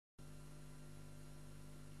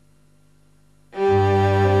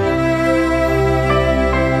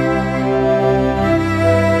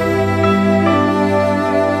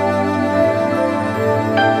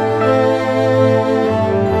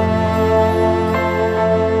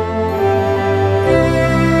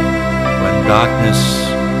darkness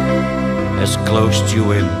has closed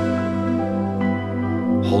you in,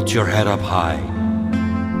 hold your head up high.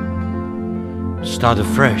 Start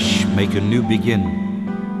afresh, make a new begin,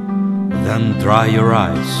 then dry your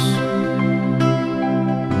eyes.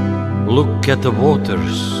 Look at the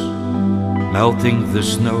waters melting the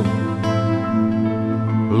snow.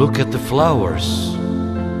 Look at the flowers,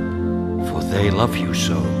 for they love you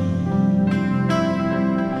so.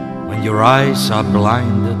 When your eyes are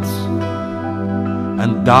blinded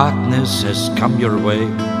and darkness has come your way,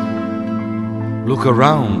 look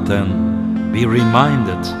around and be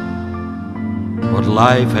reminded what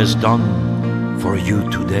life has done for you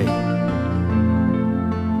today.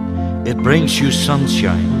 It brings you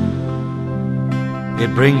sunshine, it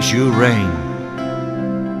brings you rain.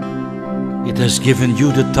 It has given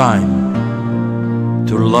you the time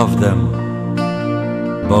to love them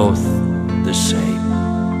both the same.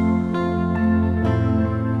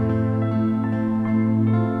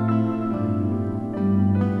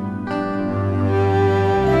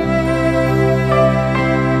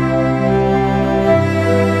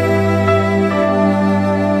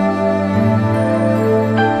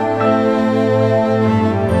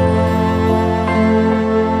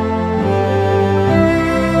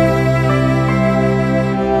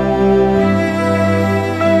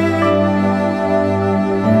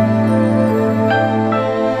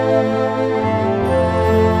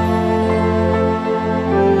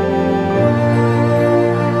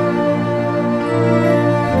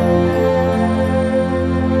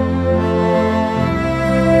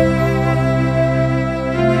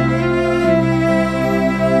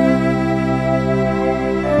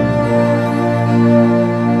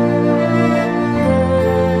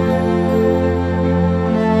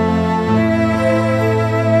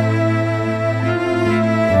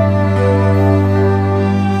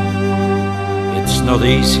 It's not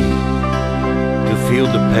easy to feel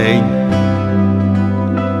the pain,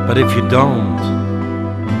 but if you don't,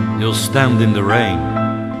 you'll stand in the rain.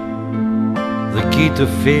 The key to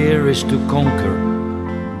fear is to conquer.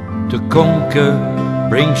 To conquer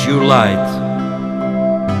brings you light.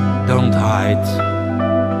 Don't hide,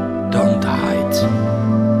 don't hide.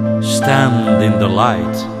 Stand in the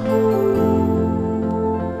light.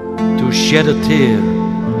 To shed a tear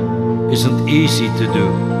isn't easy to do.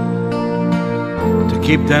 To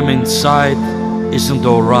keep them inside isn't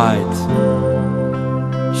alright.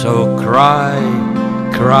 So cry,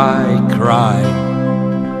 cry, cry.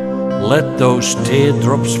 Let those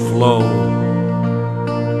teardrops flow.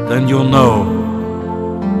 Then you'll know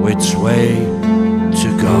which way to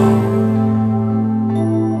go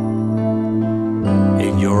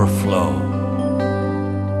in your flow.